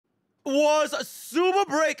Was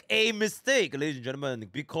Superbreak a mistake, ladies and gentlemen?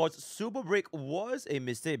 Because Superbreak was a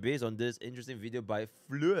mistake based on this interesting video by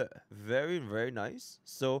Fleur. Very, very nice.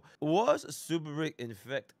 So, was Superbreak in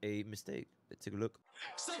fact a mistake? Let's take a look.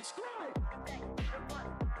 Subscribe!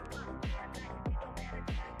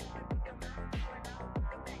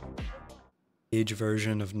 Age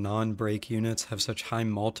version of non-break units have such high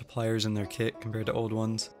multipliers in their kit compared to old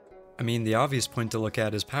ones. I mean, the obvious point to look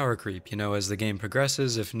at is power creep. You know, as the game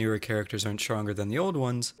progresses, if newer characters aren't stronger than the old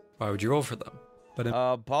ones, why would you roll for them? But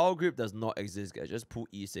power creep does not exist, guys. Just pull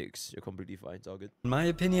E6. You're completely fine. It's all good. In my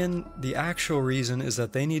opinion, the actual reason is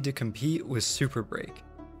that they need to compete with Superbreak.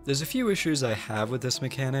 There's a few issues I have with this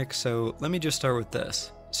mechanic, so let me just start with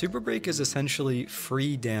this. Superbreak is essentially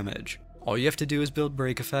free damage. All you have to do is build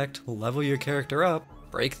break effect, level your character up,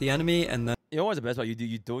 break the enemy, and then... You know what's the best part?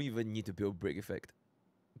 You don't even need to build break effect.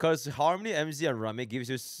 Because Harmony, MC, and Rame gives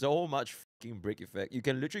you so much fucking break effect. You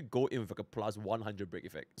can literally go in with like a plus 100 break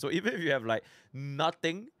effect. So even if you have like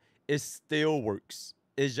nothing, it still works.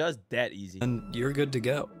 It's just that easy. And you're good to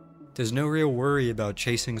go. There's no real worry about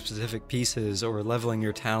chasing specific pieces or leveling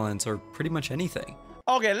your talents or pretty much anything.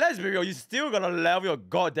 Okay, let's be real. You still gotta level your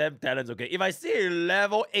goddamn talents, okay? If I see a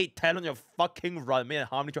level 8 talent on your fucking Rame and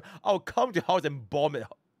Harmony, I'll come to your house and bomb it.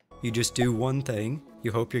 You just do one thing,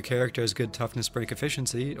 you hope your character has good toughness break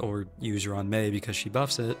efficiency, or use your on Mei because she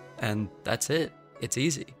buffs it, and that's it. It's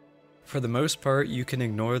easy. For the most part, you can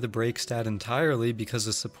ignore the break stat entirely because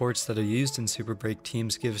the supports that are used in Super Break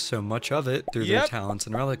teams give so much of it through their talents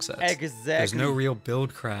and relic sets. Exactly. There's no real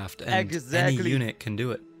build craft, and any unit can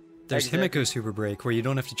do it. There's Himiko Super Break, where you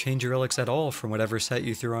don't have to change your relics at all from whatever set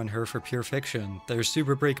you threw on her for pure fiction. There's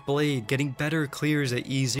Super Break Blade, getting better clears at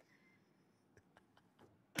easy.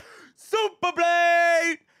 Super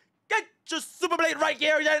Blade! Get your Super Blade right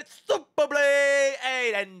here, yeah! Super Blade!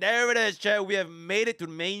 Hey, and there it is, chat. We have made it to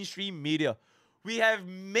mainstream media. We have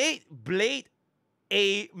made Blade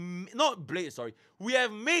We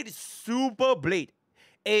have made Super Blade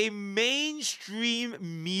a mainstream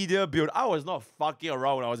media build. I was not fucking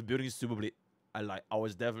around when I was building Super Blade. I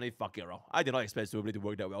was definitely fucking around. I did not expect Super Blade to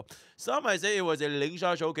work that well. Some might say it was a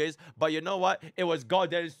Lingsha showcase, but you know what? It was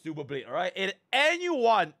goddamn Super Blade, alright?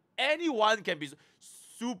 Anyone can be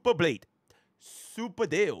Super Blade, Super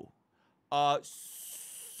Dale,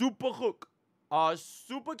 Super Hook,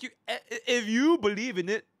 Super Q. If you believe in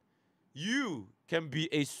it, you can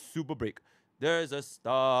be a Super Break. There's a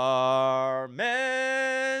Starman.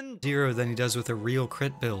 Zero than he does with a real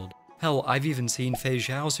crit build. Hell, I've even seen Fei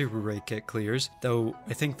Zhao Super Break get clears, though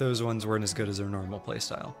I think those ones weren't as good as their normal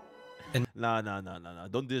playstyle. And Nah.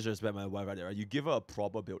 Don't disrespect my wife right there. Right? You give her a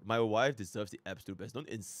proper build. My wife deserves the absolute best. Don't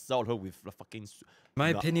insult her with the fucking... in my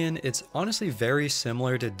opinion, it's honestly very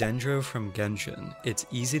similar to Dendro from Genshin. It's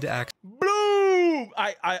easy to act. Bloom!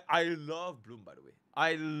 I love Bloom, by the way.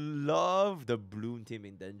 I love the Bloom team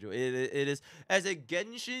in Dendro. It is, as a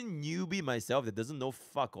Genshin newbie myself that doesn't know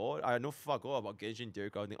fuck all. I know fuck all about Genshin theory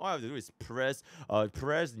crafting. All I have to do is press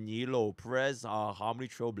Nilo, press Harmony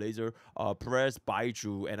Trailblazer, press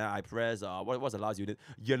Baichu, and then I press what's the last unit?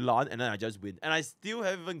 Yelan, and then I just win. And I still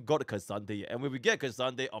haven't got Cassandre yet. And when we get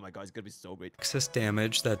Cassandre, oh my god, it's gonna be so great. Access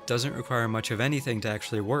damage that doesn't require much of anything to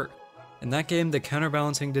actually work. In that game, the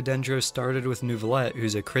counterbalancing to Dendro started with Neuvillette,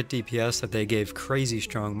 who's a crit DPS that they gave crazy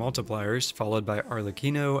strong multipliers, followed by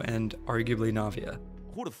Arlecchino and arguably Navia.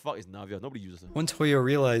 Who the fuck is Navia? Nobody uses her. Once Hoyo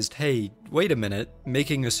realized, hey, wait a minute,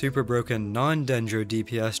 making a super broken non-Dendro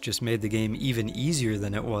DPS just made the game even easier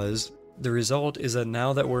than it was. The result is that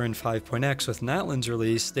now that we're in 5.x with Natlan's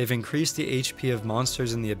release, they've increased the HP of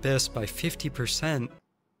monsters in the Abyss by 50%.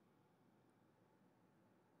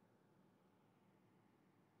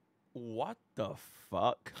 What the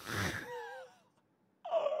fuck?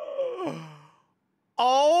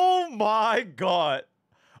 Oh my god.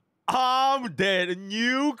 I'm dead.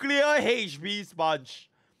 Nuclear HP sponge.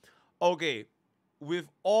 Okay, with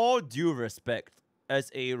all due respect, as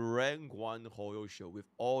a rank 1 Hoyo show, with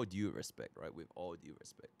all due respect, right? With all due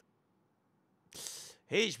respect.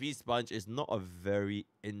 HP sponge is not a very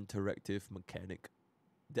interactive mechanic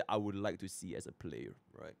that I would like to see as a player,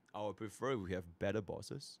 right? I would prefer if we have better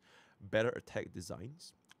bosses, better attack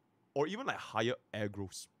designs, or even like higher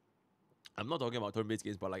aggros. I'm not talking about turn-based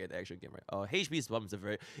games, but like an action game, right? HP spam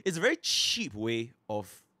is a very cheap way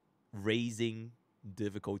of raising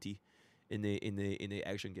difficulty in a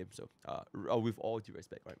action game. So, with all due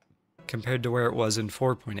respect, right? Compared to where it was in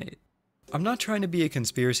 4.8. I'm not trying to be a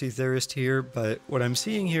conspiracy theorist here, but what I'm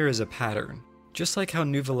seeing here is a pattern. Just like how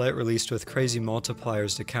Neuvillette released with crazy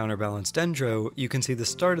multipliers to counterbalance Dendro, you can see the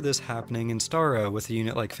start of this happening in Starro with a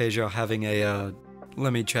unit like Fei Zhao having a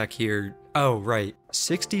let me check here. Oh, right.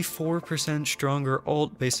 64% stronger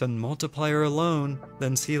ult based on multiplier alone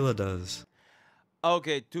than Scylla does.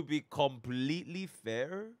 Okay, to be completely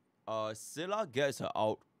fair, Scylla gets her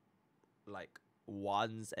out like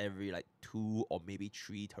once every like 2 or maybe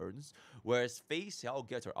 3 turns, whereas Fei Xiao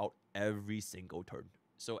gets her out every single turn.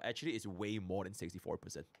 So actually, it's way more than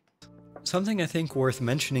 64%. Something I think worth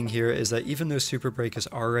mentioning here is that even though Superbreak is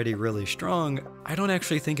already really strong, I don't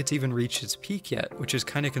actually think it's even reached its peak yet, which is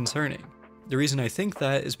kind of concerning. The reason I think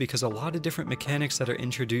that is because a lot of different mechanics that are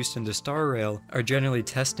introduced into Star Rail are generally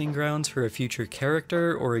testing grounds for a future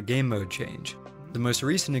character or a game mode change. The most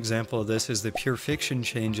recent example of this is the pure fiction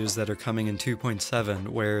changes that are coming in 2.7,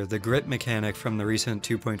 where the grip mechanic from the recent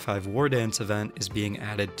 2.5 War Dance event is being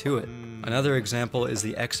added to it. Another example is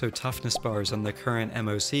the exo toughness bars on the current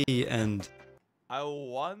MOC, and I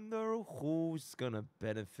wonder who's gonna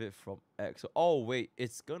benefit from EXO. Oh wait,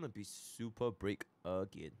 it's gonna be Superbreak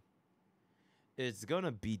again. It's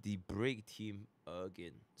gonna be the break team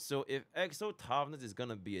again. So if EXO toughness is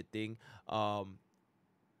gonna be a thing,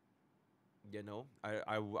 you know,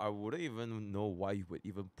 I wouldn't even know why you would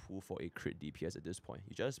even pull for a crit DPS at this point.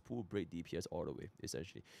 You just pull break DPS all the way,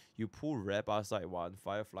 essentially. You pull Repa side 1,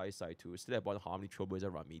 Firefly side 2, slap on Harmony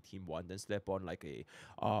Trailblazer Rami team 1, then slap on like a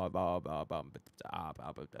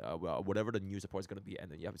whatever the new support is gonna be,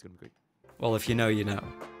 and then yeah, it's gonna be great. well, if you know, you know.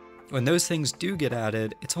 When those things do get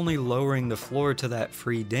added, it's only lowering the floor to that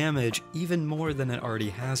free damage even more than it already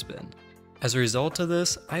has been. As a result of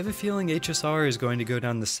this, I have a feeling HSR is going to go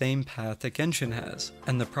down the same path that Genshin has,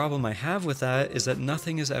 and the problem I have with that is that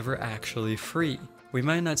nothing is ever actually free. We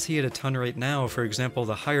might not see it a ton right now, for example,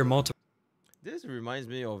 the higher This reminds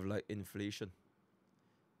me of like inflation.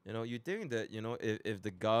 You know, you think that, you know, if the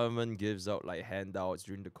government gives out like handouts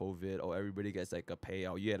during the COVID, or everybody gets like a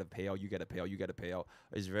payout, you get a payout, you get a payout, you get a payout,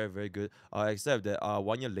 it's very, very good. Except that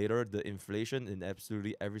 1 year later, the inflation in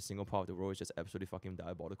absolutely every single part of the world is just absolutely fucking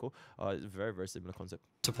diabolical. It's a very, very similar concept.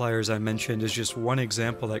 multipliers I mentioned is just one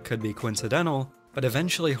example that could be coincidental, but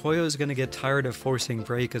eventually Hoyo is going to get tired of forcing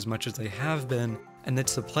break as much as they have been, and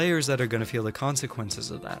it's the players that are going to feel the consequences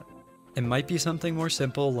of that. It might be something more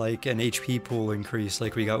simple like an HP pool increase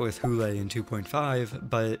like we got with Hule in 2.5,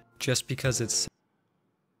 but just because it's...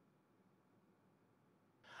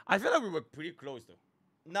 I feel like we were pretty close though.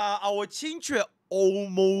 Nah, our Qingque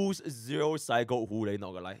almost zero cycle Hule,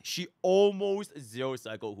 not gonna lie. She almost zero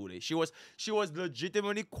cycle Hule. She was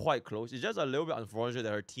legitimately quite close. It's just a little bit unfortunate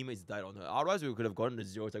that her teammates died on her. Otherwise, we could have gotten the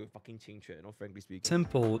zero cycle fucking Qingque, you know, frankly speaking.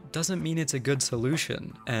 Simple doesn't mean it's a good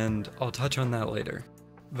solution, and I'll touch on that later.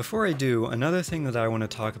 Before I do, another thing that I want to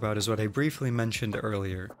talk about is what I briefly mentioned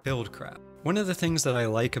earlier, build crap. One of the things that I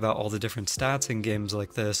like about all the different stats in games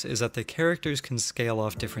like this is that the characters can scale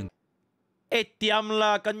off different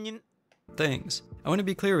things. I want to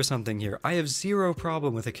be clear with something here. I have zero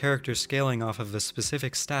problem with a character scaling off of a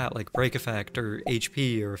specific stat like break effect or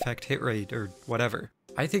HP or effect hit rate or whatever.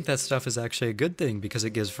 I think that stuff is actually a good thing because it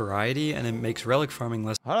gives variety and it makes relic farming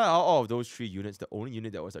less Out of those 3 units, the only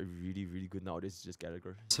unit that was like really, really good nowadays is just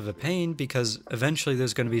Gallagher. of a pain because eventually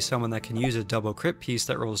there's going to be someone that can use a double crit piece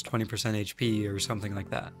that rolls 20% HP or something like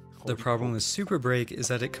that. The problem with Super Break is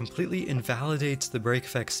that it completely invalidates the break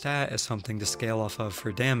effect stat as something to scale off of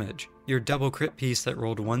for damage. Your double crit piece that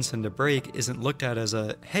rolled once into break isn't looked at as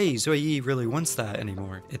a, hey, Zoe really wants that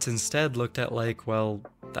anymore. It's instead looked at like, well,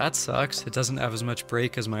 that sucks. It doesn't have as much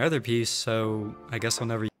break as my other piece, so I guess I'll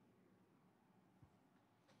never.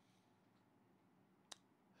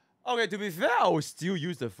 Okay, to be fair, I will still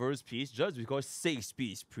use the first piece just because 6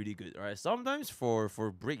 speed is pretty good, right? Sometimes for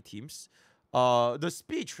break teams, the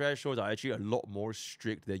speed thresholds are actually a lot more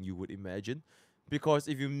strict than you would imagine. Because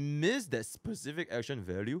if you miss that specific action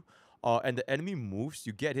value, and the enemy moves,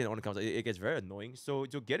 you get hit on the counter. It gets very annoying. So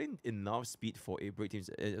getting enough speed for a break team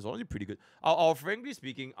is honestly pretty good. Frankly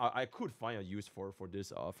speaking, I could find a use for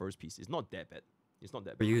this first piece. It's not that bad. It's not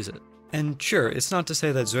that bad. Use it. And sure, it's not to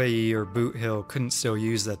say that Zoe or Boot Hill couldn't still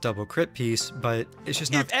use that double crit piece, but it's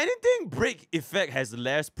just not. If anything, break effect has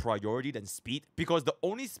less priority than speed because the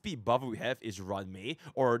only speed buff we have is Run Mei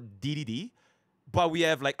or DDD. But we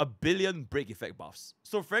have like a billion break effect buffs.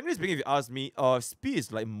 So frankly speaking, if you ask me, speed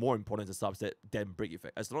is like more important as a subset than break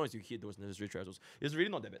effect. As long as you hit those necessary thresholds, it's really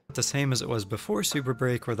not that bad. The same as it was before Super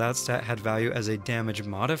Break, where that stat had value as a damage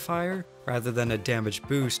modifier rather than a damage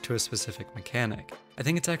boost to a specific mechanic. I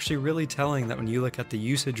think it's actually really telling that when you look at the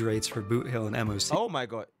usage rates for Boot Hill and MOC. Oh my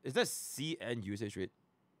god, is that CN usage rate?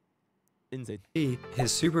 Insane.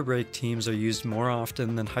 His Super Break teams are used more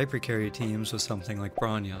often than hypercarry teams with something like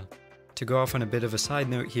Bronya. To go off on a bit of a side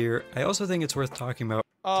note here, I also think it's worth talking about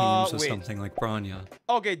teams with something like Bronya.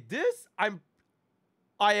 Okay, this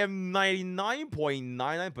I am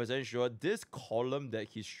 99.99% sure this column that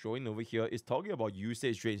he's showing over here is talking about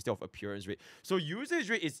usage rate instead of appearance rate. So usage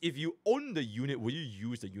rate is if you own the unit, will you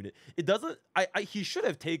use the unit? It doesn't. He should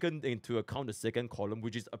have taken into account the second column,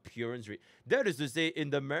 which is appearance rate. That is to say,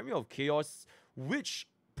 in the memory of chaos, which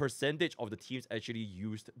percentage of the teams actually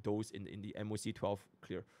used those in the MOC 12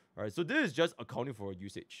 clear. All right. So this is just accounting for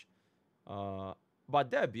usage.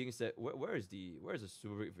 But that being said, where is the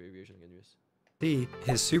super rate variation again?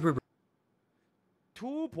 His super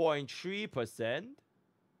 2.3%.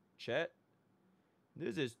 Chat.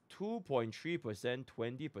 This is 2.3%,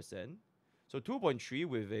 20%. So 2.3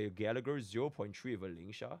 with a Gallagher, 0.3 with a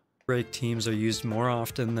Lingsha. break teams are used more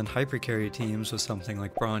often than hypercarry teams with something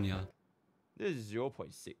like Bronya. This is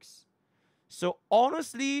 0.6. So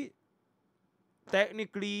honestly,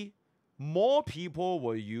 technically, more people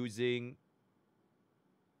were using,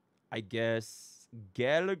 I guess,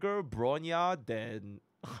 Gallagher, Bronya than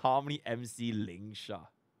Harmony MC Lingsha.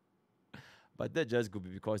 But that just could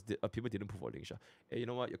be because people didn't put for Lingsha. Hey, you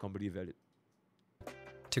know what? You're completely valid.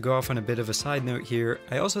 To go off on a bit of a side note here,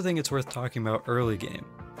 I also think it's worth talking about early game.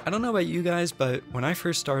 I don't know about you guys, but when I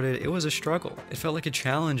first started, it was a struggle. It felt like a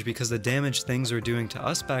challenge because the damage things were doing to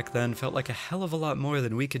us back then felt like a hell of a lot more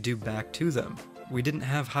than we could do back to them. We didn't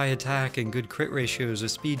have high attack and good crit ratios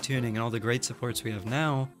with speed tuning and all the great supports we have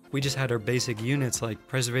now. We just had our basic units like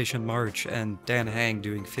Preservation March and Dan Hang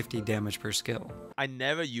doing 50 damage per skill. I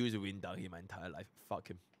never used Window in my entire life. Fuck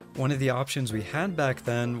him. One of the options we had back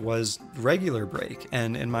then was regular break,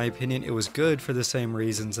 and in my opinion it was good for the same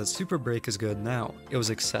reasons that super break is good now. It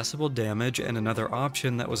was accessible damage and another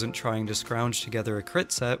option that wasn't trying to scrounge together a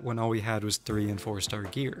crit set when all we had was 3 and 4 star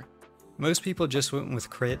gear. Most people just went with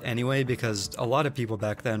crit anyway because a lot of people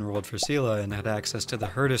back then rolled for Sela and had access to the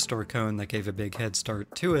Herta store cone that gave a big head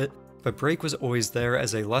start to it, but break was always there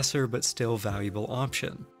as a lesser but still valuable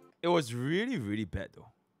option. It was really, really bad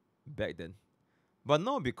though, back then. But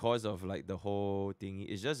not because of like the whole thing.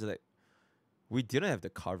 It's just like we didn't have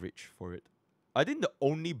the coverage for it. I think the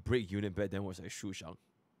only break unit back then was like Shu Shang.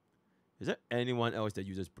 Is there anyone else that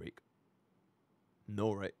uses break?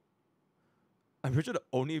 No, right? I'm pretty sure the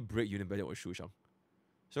only break unit back then was Shu Shang.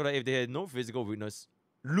 So like if they had no physical weakness,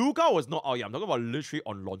 Luca was not out yet. I'm talking about literally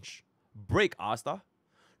on launch. Break Asta.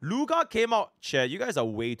 Luca came out. Chat, you guys are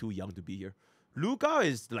way too young to be here. Luca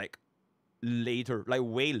is like later, like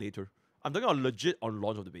way later. I'm talking about legit on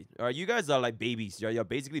launch of the base. Alright, you guys are like babies. You're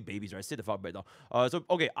basically babies, right? Sit the fuck back down. So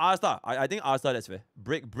okay, Asta. I think Asta, that's fair.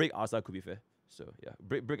 Break Asta could be fair. So yeah,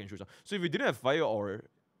 break and Shu Shang. So if you didn't have fire or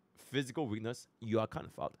physical weakness, you are kind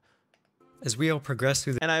of fucked. As we all progress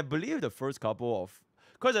through the And I believe the first couple of...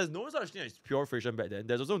 Because there's no such thing as pure friction back then.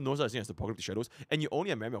 There's also no such thing as Apocalyptic Shadows. And you only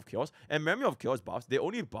have Memory of Chaos. And Memory of Chaos buffs, they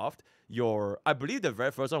only buffed your... I believe the very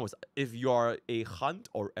first one was if you are a Hunt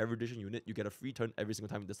or Erudition unit, you get a free turn every single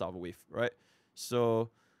time at the start of a wave, right? So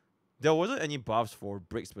there wasn't any buffs for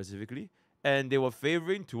Break specifically. And they were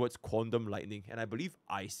favoring towards Quantum Lightning. And I believe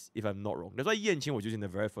Ice, if I'm not wrong. That's why Yan Qing was using the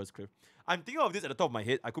very first clip. I'm thinking of this at the top of my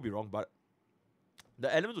head. I could be wrong, but... the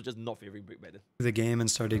elements were just not favoring break back then. The game and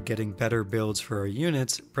started getting better builds for our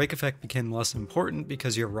units, break effect became less important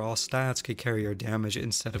because your raw stats could carry your damage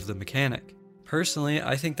instead of the mechanic. Personally,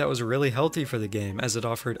 I think that was really healthy for the game as it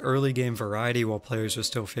offered early game variety while players were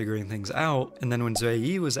still figuring things out, and then when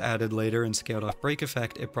Zui was added later and scaled off break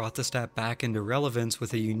effect, it brought the stat back into relevance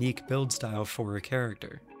with a unique build style for a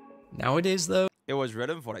character. Nowadays though, it was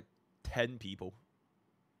relevant for like 10 people,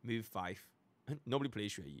 maybe 5. Nobody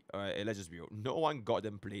plays Xue Yi. Alright, let's just be real. No one got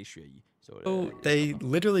them play Xue Yi. So they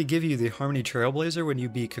literally give you the Harmony Trailblazer when you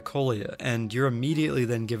beat Kokolia, and you're immediately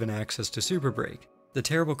then given access to Super Break. The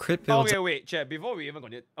terrible crit builds... Okay, wait, chat, before we even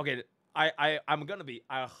continue... Okay, I'm gonna be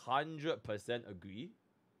 100% agree.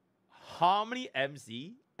 Harmony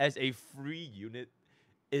MC as a free unit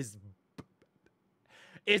is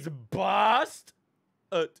bust.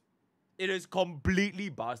 It is completely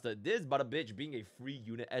busted. This butter bitch being a free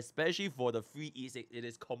unit, especially for the free E6, it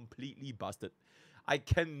is completely busted. I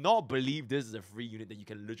cannot believe this is a free unit that you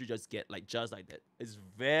can literally just get just like that. It's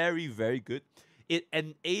very, very good. It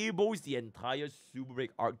enables the entire Super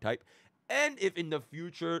Break archetype. And if in the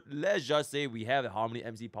future, let's just say we have a Harmony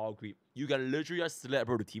MC power creep, you can literally just slap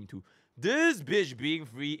her to team 2. This bitch being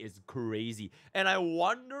free is crazy. And I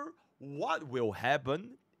wonder what will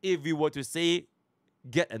happen if we were to say,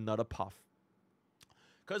 get another path.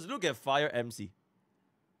 Because look at Fire MC.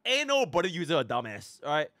 Ain't nobody using a dumbass,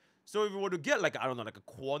 alright? So if we were to get like, I don't know, like a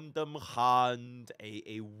Quantum Hunt,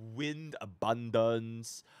 a Wind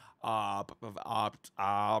Abundance, Ice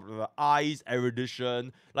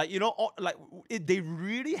Erudition, like, you know, they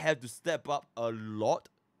really have to step up a lot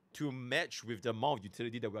to match with the amount of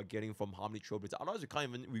utility that we are getting from Harmony Trailblazer. Otherwise, we can't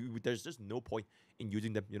even. There's just no point in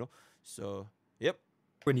using them, you know. So, yep.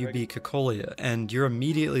 When you beat Kokolia, and you're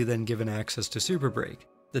immediately then given access to Superbreak.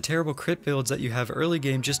 The terrible crit builds that you have early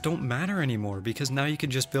game just don't matter anymore, because now you can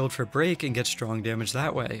just build for break and get strong damage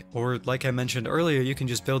that way. Or, like I mentioned earlier, you can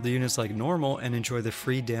just build the units like normal and enjoy the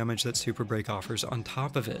free damage that Superbreak offers on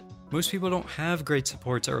top of it. Most people don't have great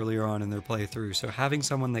supports earlier on in their playthrough, so having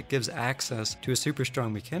someone that gives access to a super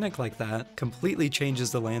strong mechanic like that completely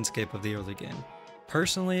changes the landscape of the early game.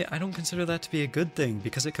 Personally, I don't consider that to be a good thing,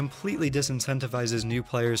 because it completely disincentivizes new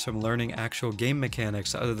players from learning actual game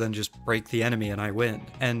mechanics other than just break the enemy and I win,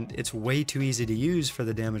 and it's way too easy to use for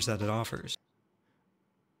the damage that it offers.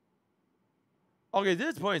 Okay,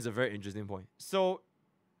 this point is a very interesting point. So,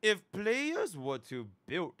 if players were to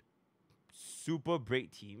build super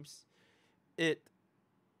break teams, it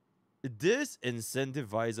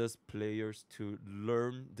disincentivizes players to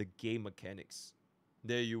learn the game mechanics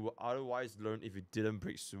that you would otherwise learn if you didn't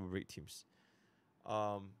break super break teams.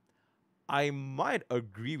 I might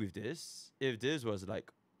agree with this if this was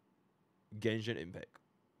like Genshin Impact,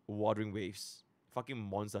 Wuthering Waves, fucking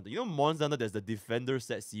Monster Hunter. You know Monster Hunter, there's the Defender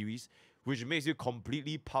set series, which makes you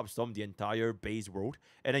completely pop storm the entire base world,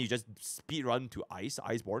 and then you just speed run to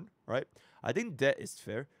Iceborne, right? I think that is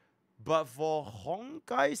fair. But for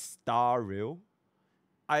Honkai Star Rail,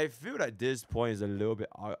 I feel like this point is a little bit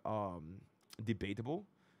debatable,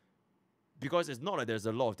 because it's not like there's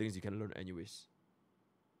a lot of things you can learn anyways.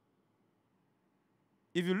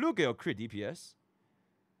 If you look at your crit DPS,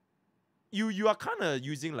 you are kind of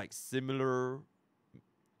using like similar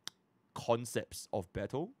concepts of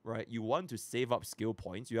battle, right? You want to save up skill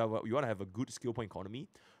points. You want to have a good skill point economy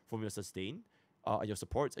from your sustain, and your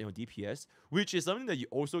supports and your DPS, which is something that you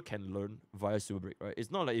also can learn via Superbreak, right?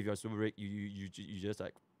 It's not like if you're Superbreak, you just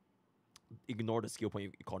like ignore the skill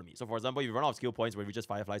point economy. So for example, if you run out of skill points when you reach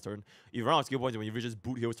Firefly's turn, if you run out of skill points when you reach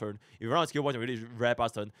Boot Hill's turn, if you run out of skill points when you reach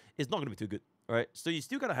Rapa's turn, it's not going to be too good, right? So you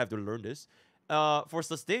still gotta have to learn this. For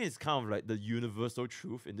sustain, it's kind of like the universal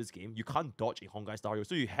truth in this game. You can't dodge in Honkai Star Rail,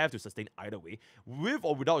 so you have to sustain either way. With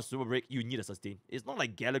or without Super Break, you need a sustain. It's not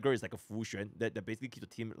like Gallagher is like a full strength that basically keeps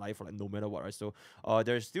the team alive for like no matter what, right? So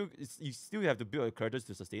you still have to build your characters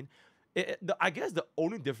to sustain. I guess the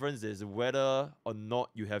only difference is whether or not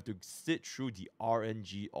you have to sit through the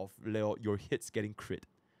RNG of your hits getting crit.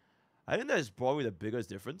 I think that is probably the biggest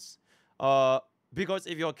difference. Because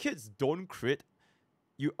if your kids don't crit,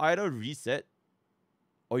 you either reset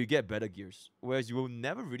or you get better gears. Whereas you will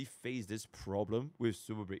never really face this problem with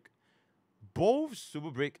Super Break. Both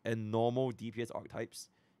Super Break and normal DPS archetypes,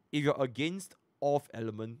 if you're against off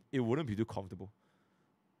element, it wouldn't be too comfortable.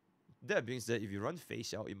 That being said, if you run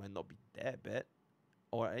Face Out, it might not be that bad.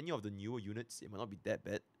 Or any of the newer units, it might not be that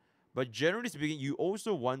bad. But generally speaking, you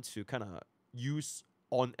also want to kind of use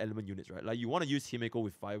on-element units, right? Like you want to use Himeko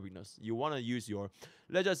with Fire Weakness. You want to use your...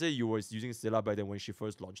 Let's just say you were using Scylla back then when she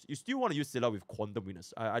first launched. You still want to use Scylla with Quantum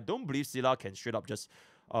Weakness. I don't believe Scylla can straight up just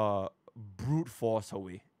brute force her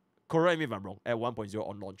way. Correct me if I'm wrong, at 1.0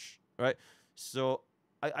 on launch, right? So...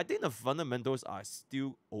 I think the fundamentals are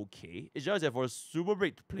still okay. It's just that for Super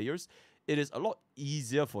Break players, it is a lot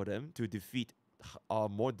easier for them to defeat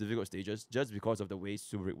more difficult stages just because of the way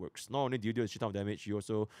Super Break works. Not only do you do a shit ton of damage, you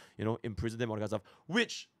also, imprison them, all that kind of stuff.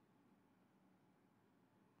 Which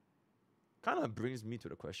kind of brings me to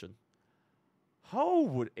the question. How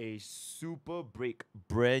would a Super Break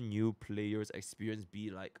brand new player's experience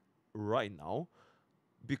be like right now?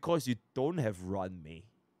 Because you don't have Run Mei.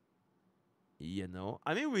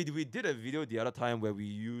 I mean, we did a video the other time where we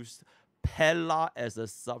used Pella as a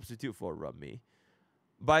substitute for Rami.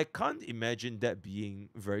 But I can't imagine that being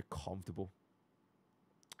very comfortable.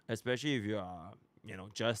 Especially if you are,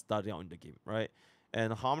 just starting out in the game, right?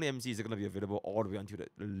 And how many MCs are going to be available all the way until the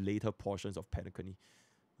later portions of Penacony.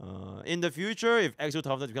 In the future, if actual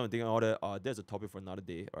toughness becomes a thing and all that, that's a topic for another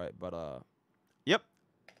day, right? But, yep.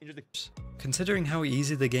 Interesting. Considering how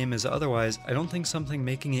easy the game is otherwise, I don't think something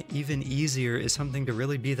making it even easier is something to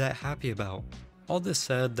really be that happy about. All this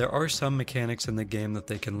said, there are some mechanics in the game that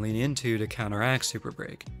they can lean into to counteract Super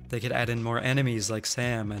Break. They could add in more enemies like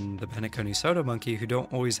Sam and the Penacony Soda Monkey who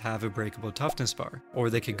don't always have a breakable toughness bar, or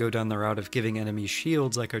they could go down the route of giving enemies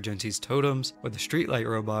shields like Argenti's Totems or the Streetlight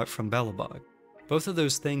Robot from Belobog. Both of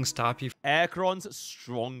those things stop you. Acheron's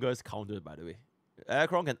strongest counter, by the way.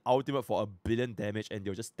 Acheron can ultimate for 1 billion damage and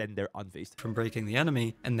they'll just stand there unfazed from breaking the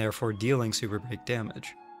enemy and therefore dealing Super Break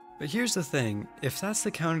damage. But here's the thing, if that's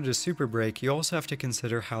the counter to Super Break, you also have to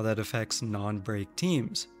consider how that affects non-break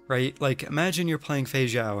teams, right? Like imagine you're playing Fei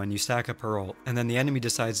Zhao and you stack up her ult, and then the enemy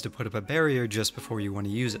decides to put up a barrier just before you want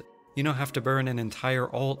to use it. You don't have to burn an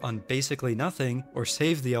entire ult on basically nothing, or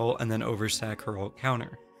save the ult and then overstack her ult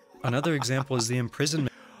counter. Another example is the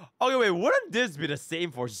imprisonment. Okay, wait, wouldn't this be the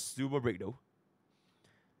same for Super Break though?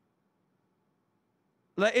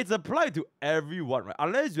 Like, it's applied to everyone, right?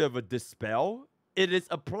 Unless you have a Dispel, it is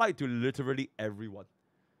applied to literally everyone.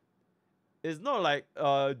 It's not like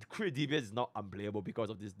crit DPS is not unplayable because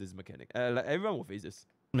of this mechanic. Like, everyone will face this.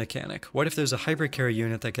 Mechanic. What if there's a hyper carry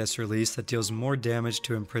unit that gets released that deals more damage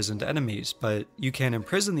to imprisoned enemies, but you can't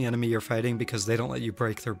imprison the enemy you're fighting because they don't let you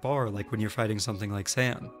break their bar, like when you're fighting something like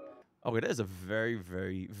Sam? Okay, that is a very,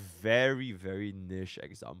 very, very, very niche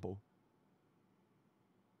example.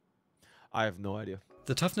 I have no idea.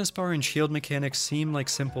 The toughness bar and shield mechanics seem like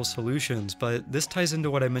simple solutions, but this ties into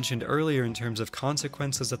what I mentioned earlier in terms of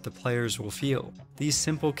consequences that the players will feel. These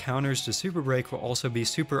simple counters to Super Break will also be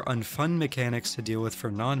super unfun mechanics to deal with for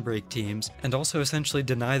non-break teams, and also essentially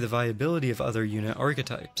deny the viability of other unit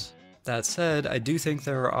archetypes. That said, I do think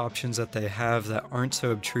there are options that they have that aren't so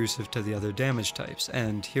obtrusive to the other damage types,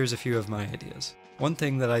 and here's a few of my ideas. One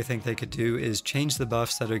thing that I think they could do is change the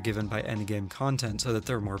buffs that are given by endgame content so that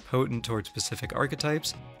they're more potent towards specific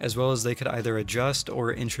archetypes, as well as they could either adjust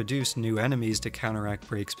or introduce new enemies to counteract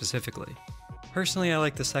break specifically. Personally, I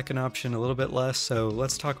like the second option a little bit less, so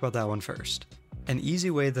let's talk about that one first. An easy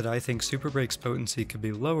way that I think Super Break's potency could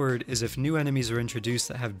be lowered is if new enemies are introduced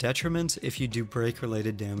that have detriments if you do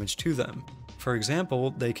break-related damage to them. For example,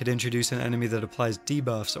 they could introduce an enemy that applies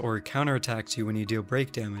debuffs or counterattacks you when you deal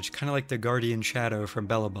break damage, kinda like the Guardian Shadow from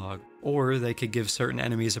Belobog. Or they could give certain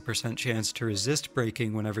enemies a % chance to resist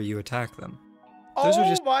breaking whenever you attack them. Those are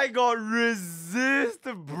just my god, resist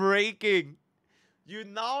breaking! You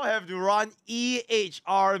now have to run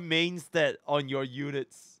EHR main stat on your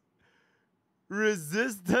units.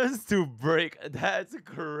 Resistance to break. That's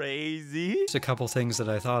crazy. a couple things that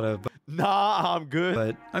I thought of, Nah, I'm good.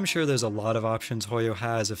 but I'm sure there's a lot of options Hoyo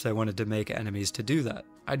has if they wanted to make enemies to do that.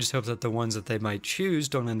 I just hope that the ones that they might choose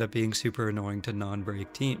don't end up being super annoying to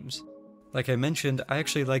non-break teams. Like I mentioned, I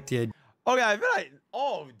actually like the idea. Okay, I feel like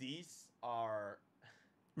all of these are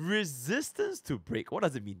resistance to break. What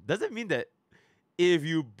does it mean? Does it mean that if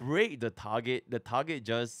you break the target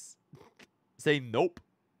just say nope?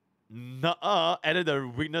 Nuh-uh, and then the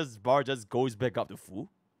weakness bar just goes back up to full?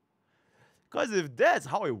 Because if that's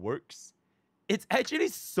how it works, it's actually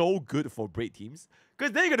so good for break teams.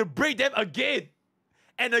 Because then you're gonna break them again.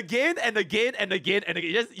 And again, and again, and again, and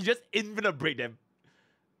again. You just infinite break them.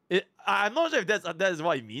 I'm not sure if that's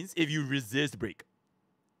what it means if you resist break.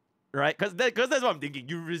 Right? Because that's what I'm thinking.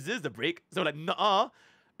 You resist the break, so like, nuh-uh,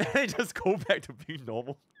 and then just go back to being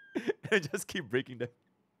normal. And just keep breaking them.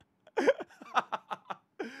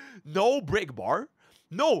 No break bar?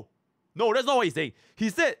 No, that's not what he's saying. He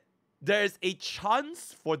said there's a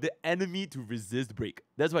chance for the enemy to resist break.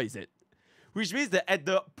 That's what he said. Which means that at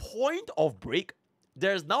the point of break,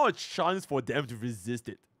 there's now a chance for them to resist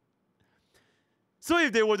it. So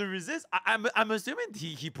if they were to resist, I'm assuming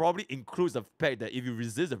he probably includes the fact that if you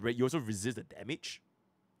resist the break, you also resist the damage.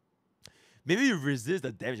 Maybe you resist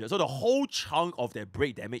the damage. So the whole chunk of that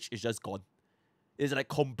break damage is just gone. It's like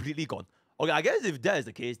completely gone. Okay, I guess if that is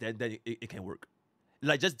the case, then it can work.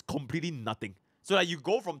 Like, just completely nothing. So like you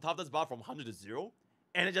go from toughness bar from 100 to 0,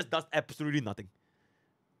 and it just does absolutely nothing.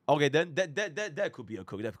 Okay, then that could be a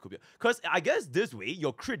cook. That could be because I guess this way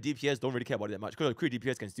your crit DPS don't really care about it that much because your crit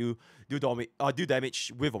DPS can still do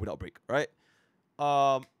damage with or without break, right?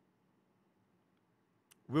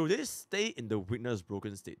 Will they stay in the weakness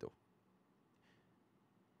broken state though?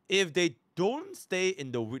 If they don't stay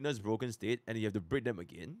in the weakness broken state and you have to break them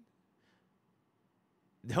again,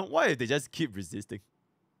 then why if they just keep resisting?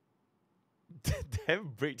 Damn,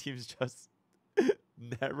 break teams just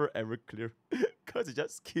never ever clear because it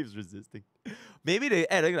just keeps resisting. Maybe they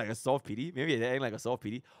adding like a soft PD. Maybe they adding like a soft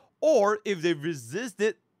PD. Or if they resist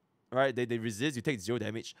it, right? They resist, you take 0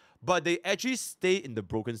 damage, but they actually stay in the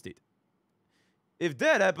broken state. If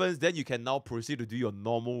that happens, then you can now proceed to do your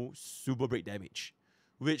normal super break damage,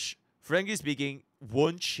 which, frankly speaking,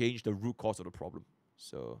 won't change the root cause of the problem.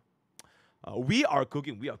 So we are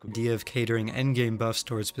cooking. Idea of catering endgame buffs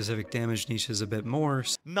towards specific damage niches a bit more.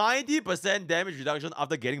 90% damage reduction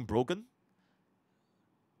after getting broken.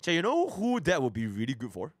 So you know who that would be really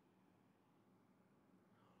good for?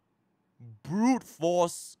 Brute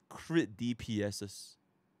force crit DPSs.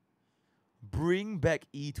 Bring back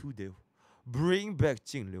E2 Dale. Bring back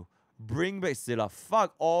Jingliu. Bring back Scylla.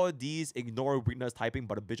 Fuck all these ignore weakness typing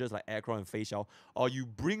but the bitches like Aircraft and Facial. Or you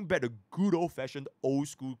bring back the good old fashioned old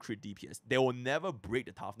school crit DPS. They will never break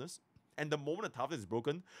the toughness. And the moment the toughness is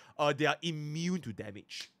broken, they are immune to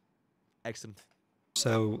damage. Excellent.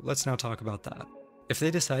 So let's now talk about that. If they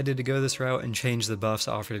decided to go this route and change the buffs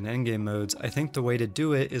offered in endgame modes, I think the way to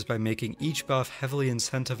do it is by making each buff heavily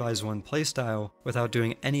incentivize one playstyle without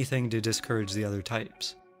doing anything to discourage the other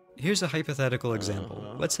types. Here's a hypothetical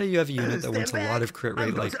example. Let's say you have a unit that wants a lot of crit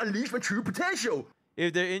rate like unleash my true potential.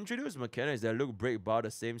 If they introduce mechanics that look break bar, the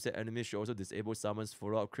same set enemies should also disable summons,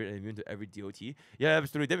 follow-up crit, and immune to every DOT. Yeah,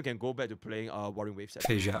 absolutely. Then we can go back to playing Warring Wave set.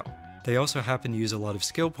 Fei Zhao. They also happen to use a lot of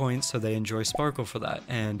skill points, so they enjoy Sparkle for that,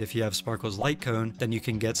 and if you have Sparkle's Light Cone, then you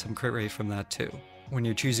can get some crit rate from that too. When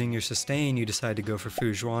you're choosing your sustain, you decide to go for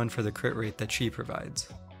Fu Zhuan for the crit rate that she provides.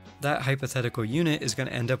 That hypothetical unit is going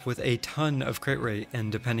to end up with a ton of crit rate, and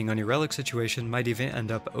depending on your relic situation, might even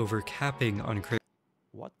end up over-capping on crit.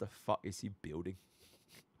 What the fuck is he building?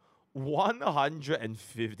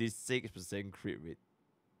 156% crit rate.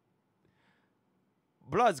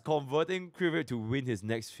 Plus converting crit rate to win his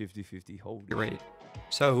next 50-50. Holy rate.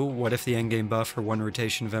 So, what if the endgame buff for one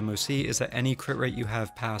rotation of MOC is that any crit rate you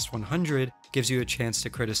have past 100 gives you a chance to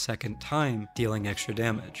crit a second time, dealing extra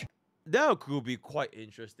damage? That could be quite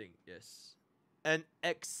interesting, yes. An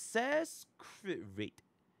excess crit rate.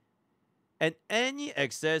 And any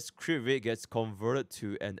excess crit rate gets converted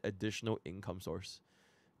to an additional income source.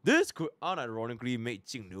 This could unironically make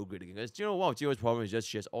Jing Liu great again. Because one of Jing's problem is just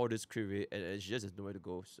she has all this crit rate and she just has nowhere to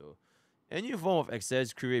go. So any form of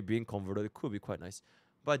excess crit rate being converted could be quite nice.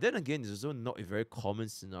 But then again, it's also not a very common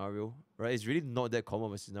scenario, right? It's really not that common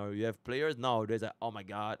of a scenario. You have players nowadays like, oh my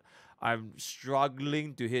god, I'm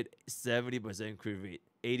struggling to hit 70% crit rate,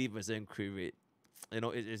 80% crit rate.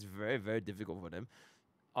 It's very, very difficult for them.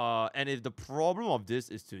 And if the problem of this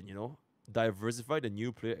is to, diversify the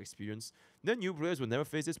new player experience, then new players will never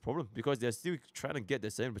face this problem because they're still trying to get the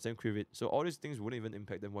 7% crit rate. So all these things wouldn't even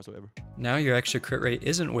impact them whatsoever. Now your extra crit rate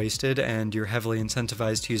isn't wasted and you're heavily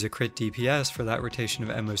incentivized to use a crit DPS for that rotation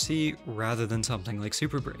of MOC rather than something like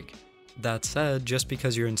Superbreak. That said, just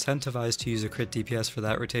because you're incentivized to use a crit DPS for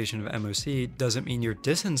that rotation of MOC doesn't mean you're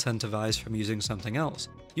disincentivized from using something else.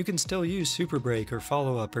 You can still use Superbreak or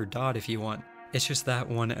Follow Up or Dot if you want. It's just that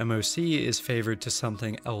one MOC is favored to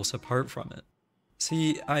something else apart from it.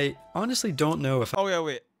 See, I honestly don't know if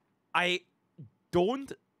wait. I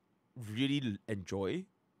don't really enjoy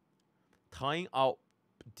tying out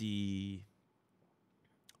the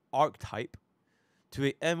archetype to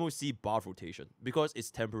a MOC buff rotation because it's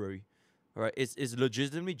temporary. Right? It's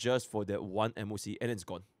legitimately just for that one MOC and it's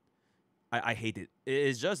gone. I hate it.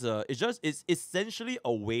 It's essentially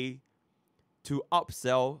a way to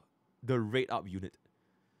upsell the rate up unit.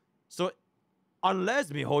 So unless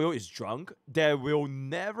miHoYo is drunk, they will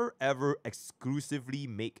never ever exclusively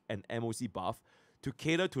make an MOC buff to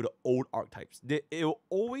cater to the old archetypes. It will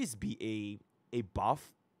always be a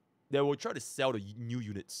buff that will try to sell the new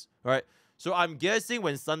units, right? So I'm guessing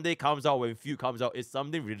when Sunday comes out, when Fugue comes out, it's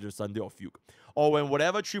something related to Sunday or Fugue. Or when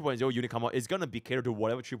whatever 3.0 unit come out, it's going to be catered to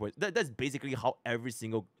whatever 3.0. That's basically how every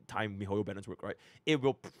single time miHoYo banners work, right? It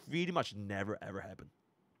will pretty much never ever happen.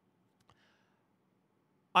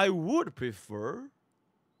 I would prefer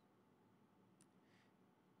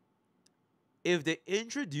if they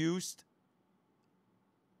introduced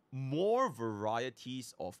more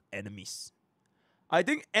varieties of enemies. I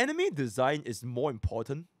think enemy design is more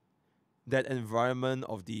important than environment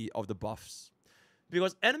of the buffs,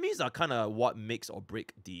 because enemies are kind of what makes or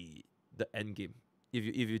break the end game.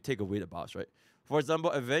 If you take away the buffs, right? For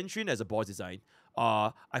example, Aventurine as a boss design,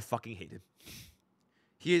 I fucking hate him.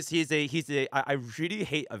 I really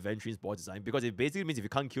hate Aventurine's boss design because it basically means if you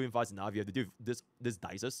can't kill him fast enough, you have to do this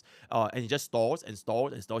dices, and he just stalls and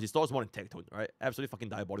stalls and stalls. He stalls more than Tectone, right? Absolutely fucking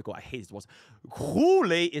diabolical. I hate his boss.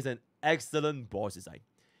 Kool-Aid is an excellent boss design.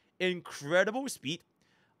 Incredible speed,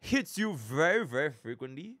 hits you very, very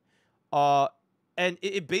frequently, and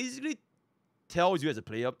it basically tells you as a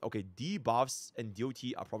player, okay, debuffs and DOT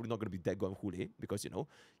are probably not going to be that good on Kool-Aid because,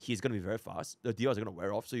 he's going to be very fast. The DLs are going to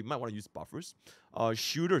wear off, so you might want to use buffers.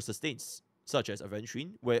 Shooter sustains, such as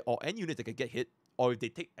Aventurine, or any unit that can get hit, or if they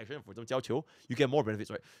take action, for example, Jiao Qiu, you get more benefits,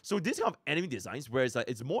 right? So this kind of enemy designs, where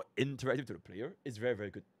it's more interactive to the player, is very, very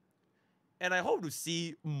good. And I hope to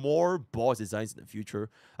see more boss designs in the future.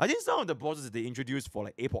 I think some of the bosses that they introduced for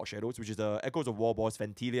like Airport Shadows, which is the Echoes of War boss,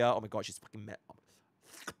 Fantilia. Oh my god, she's fucking mad.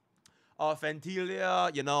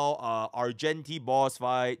 Fantilia, Argenti boss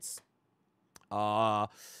fights. Who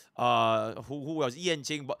else?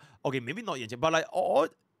 Yanqing, but okay, maybe not Yanqing, but like all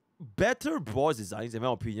better boss designs, in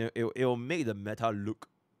my opinion, it will make the meta look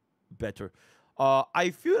better. I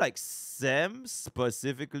feel like Sam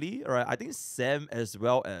specifically, right? I think Sam as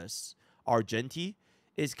well as Argenti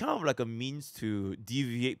is kind of like a means to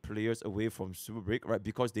deviate players away from Superbreak, right?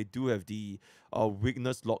 Because they do have the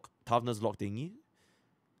weakness lock, toughness lock thingy.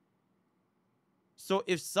 So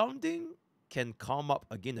if something can come up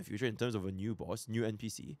again in the future in terms of a new boss, new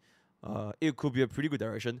NPC, it could be a pretty good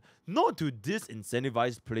direction. Not to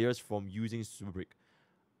disincentivize players from using Superbreak.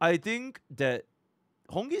 I think that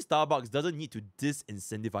Honkai Starbucks doesn't need to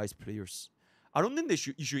disincentivize players. I don't think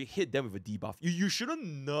you should hit them with a debuff. You shouldn't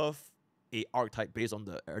nerf a archetype based on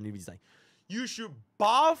the enemy design. You should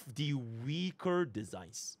buff the weaker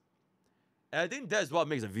designs. And I think that's what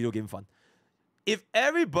makes a video game fun. If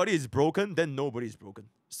everybody is broken, then nobody is broken.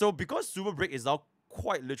 So because Superbreak is now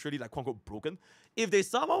quite literally like quote unquote broken, if they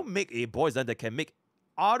somehow make a boss design that can make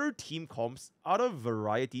other team comps, other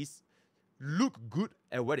varieties look good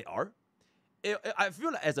at where they are, I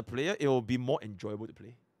feel like as a player, it will be more enjoyable to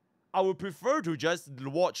play. I would prefer to just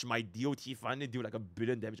watch my DOT finally do like 1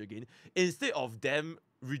 billion damage again, instead of them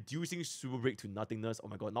reducing Super Break to nothingness. Oh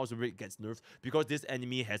my god, now Super Break gets nerfed because this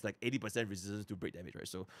enemy has like 80% resistance to break damage, right?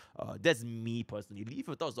 So that's me personally. Leave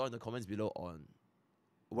your thoughts down in the comments below on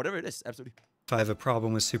whatever it is, absolutely. I have a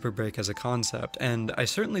problem with Super Break as a concept, and I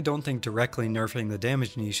certainly don't think directly nerfing the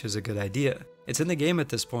damage niche is a good idea. It's in the game at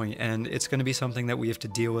this point, and it's going to be something that we have to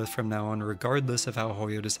deal with from now on regardless of how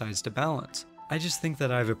Hoyo decides to balance. I just think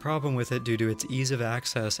that I have a problem with it due to its ease of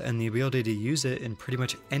access and the ability to use it in pretty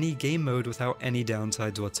much any game mode without any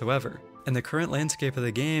downsides whatsoever. In the current landscape of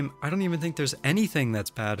the game, I don't even think there's anything that's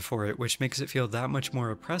bad for it, which makes it feel that much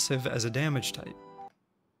more oppressive as a damage type.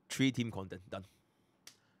 3 team content, done.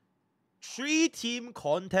 3 team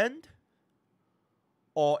content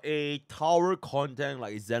or a tower content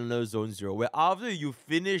like Zenler Zone Zero, where after you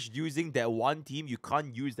finish using that one team, you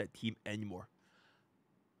can't use that team anymore.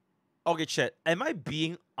 Okay, chat, am I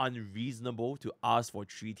being unreasonable to ask for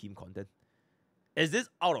 3 team content? Is this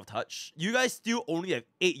out of touch? You guys still only have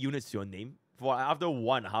 8 units to your name for after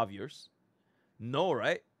 1.5 years? No,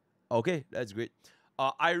 right? Okay, that's great.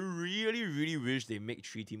 I really, really wish they make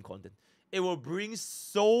 3 team content. It will bring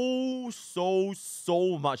so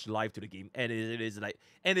much life to the game, and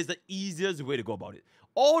it's the easiest way to go about it.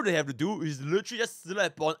 All they have to do is literally just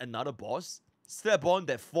slap on another boss, slap on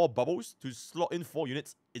that 4 bubbles to slot in 4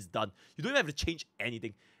 units. It's done. You don't even have to change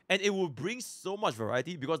anything, and it will bring so much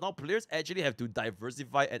variety because now players actually have to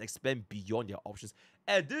diversify and expand beyond their options.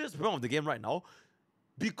 At this point of the game right now,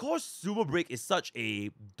 because Super Break is such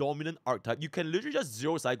a dominant archetype, you can literally just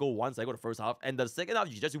 0 cycle 1 cycle the first half, and the second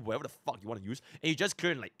half you just do whatever the fuck you want to use, and you just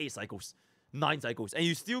clear in like 8 cycles, 9 cycles, and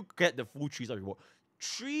you still get the full 3-star reward.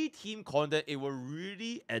 3 team content, it will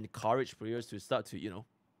really encourage players to start to, you know,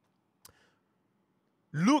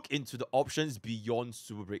 look into the options beyond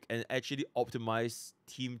Super Break and actually optimize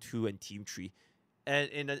Team 2 and Team 3. And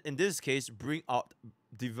in this case, bring out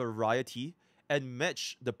the variety and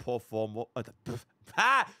match the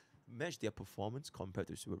match their performance compared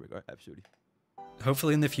to Super Break, right? Absolutely.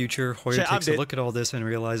 Hopefully in the future, Hoyo takes a look at all this and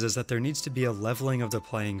realizes that there needs to be a leveling of the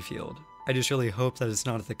playing field. I just really hope that it's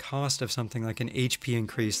not at the cost of something like an HP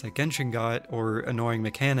increase like Genshin got, or annoying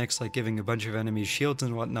mechanics like giving a bunch of enemies shields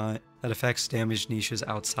and whatnot that affects damage niches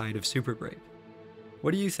outside of Super Break.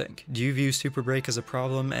 What do you think? Do you view Super Break as a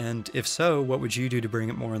problem, and if so, what would you do to bring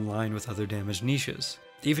it more in line with other damage niches?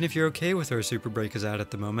 Even if you're okay with where Super Break is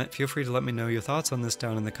at the moment, feel free to let me know your thoughts on this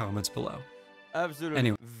down in the comments below. Absolutely.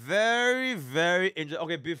 Anyway. Very interesting.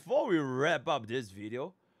 Okay, before we wrap up this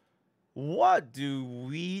video, what do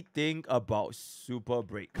we think about Super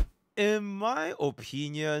Break? In my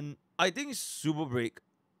opinion, I think Super Break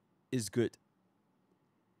is good.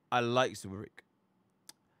 I like Super Break.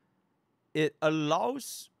 It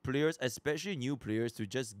allows players, especially new players, to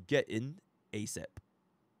just get in ASAP.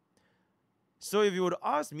 So if you were to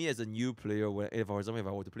ask me as a new player, for example, if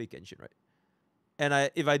I were to play Genshin, right?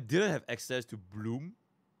 And if I didn't have access to Bloom,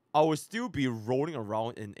 I would still be rolling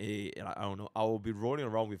around in I don't know, I will be rolling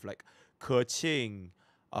around with like Keqing,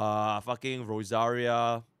 fucking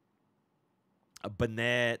Rosaria,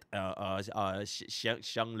 Bennett,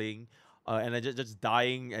 Xiangling, and then just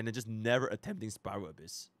dying and then just never attempting Spiral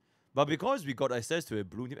Abyss. But because we got access to a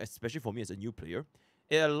Bloom team, especially for me as a new player,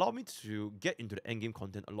 it allowed me to get into the endgame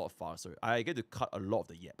content a lot faster. I get to cut a lot of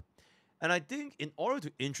the yap. And I think in order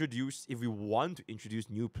to introduce, if we want to introduce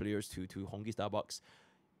new players to Honkai Starbucks,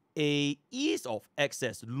 a ease of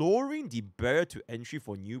access, lowering the barrier to entry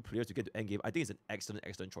for new players to get to endgame, I think it's an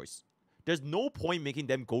excellent choice. There's no point making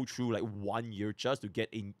them go through like 1 year just to get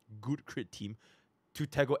a good crit team to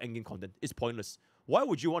tackle endgame content. It's pointless. Why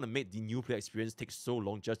would you want to make the new player experience take so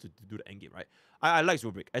long just to do the endgame, right? I like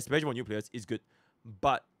Super Break, especially for new players, it's good.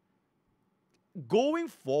 But going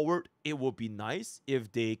forward, it would be nice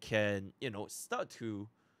if they can, you know, start to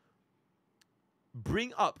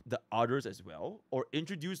bring up the others as well, or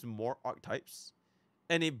introduce more archetypes,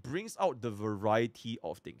 and it brings out the variety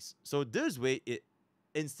of things. So this way, it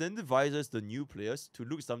incentivizes the new players to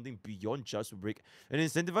look something beyond just break, and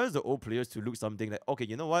incentivizes the old players to look something like, okay,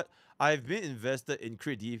 you know what? I've been invested in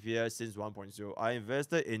Crit DPS since 1.0. I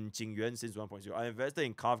invested in Jingyuan since 1.0. I invested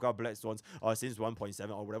in Kafka Black Swans since 1.7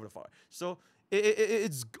 or whatever the fuck. So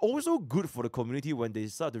it's also good for the community when they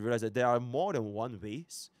start to realize that there are more than one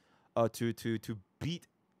ways to beat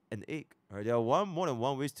an egg. Right? There are more than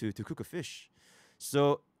one ways to cook a fish.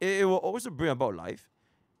 So it will also bring about life.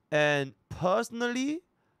 And personally,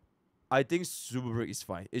 I think Superbreak is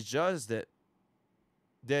fine. It's just that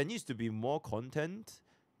there needs to be more content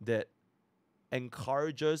that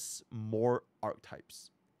encourages more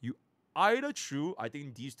archetypes. You either through, I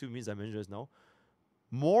think these two means I mentioned just now,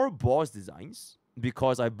 more boss designs,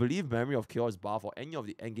 because I believe Memory of Chaos buff or any of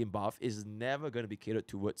the endgame buff is never going to be catered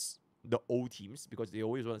towards the old teams because they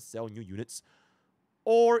always want to sell new units,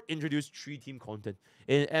 or introduce 3-team content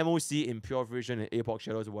in MOC, in Pure Vision, in Epoch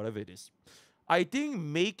Shadows, whatever it is. I think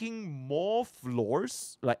making more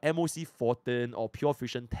floors like MOC 14 or Pure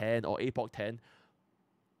Vision 10 or Epoch 10,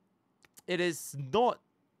 it is not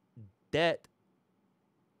that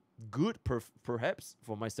good perhaps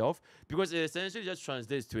for myself, because it essentially just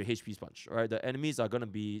translates to a HP sponge, right? The enemies are gonna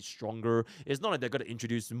be stronger. It's not like they're gonna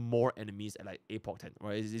introduce more enemies at like Epoch 10,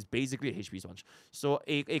 right? It's basically a HP sponge. So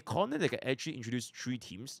a content that can actually introduce 3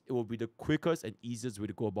 teams, it will be the quickest and easiest way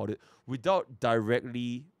to go about it without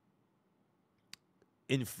directly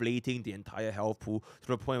inflating the entire health pool to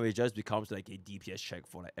the point where it just becomes like a DPS check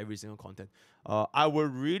for like every single content. I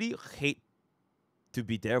would really hate to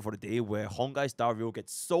be there for the day where honkaistarrail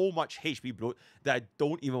gets so much HP bloat that I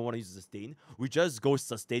don't even want to use sustain. We just go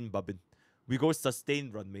sustain Bubbin. We go sustain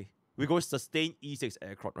Runway. We go sustain E6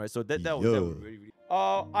 Aircraft, right? So that would really, really...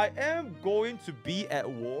 I am going to be at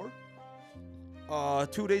war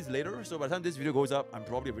 2 days later. So by the time this video goes up, I'm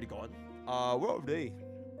probably already gone. World of Day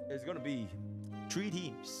is going to be 3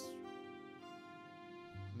 teams.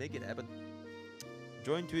 Make it happen.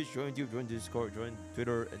 Join Twitch, join YouTube, join Discord, join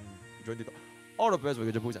Twitter, and join TikTok. All the best for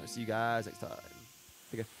your posts, and see you guys next time.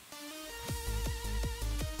 Take care.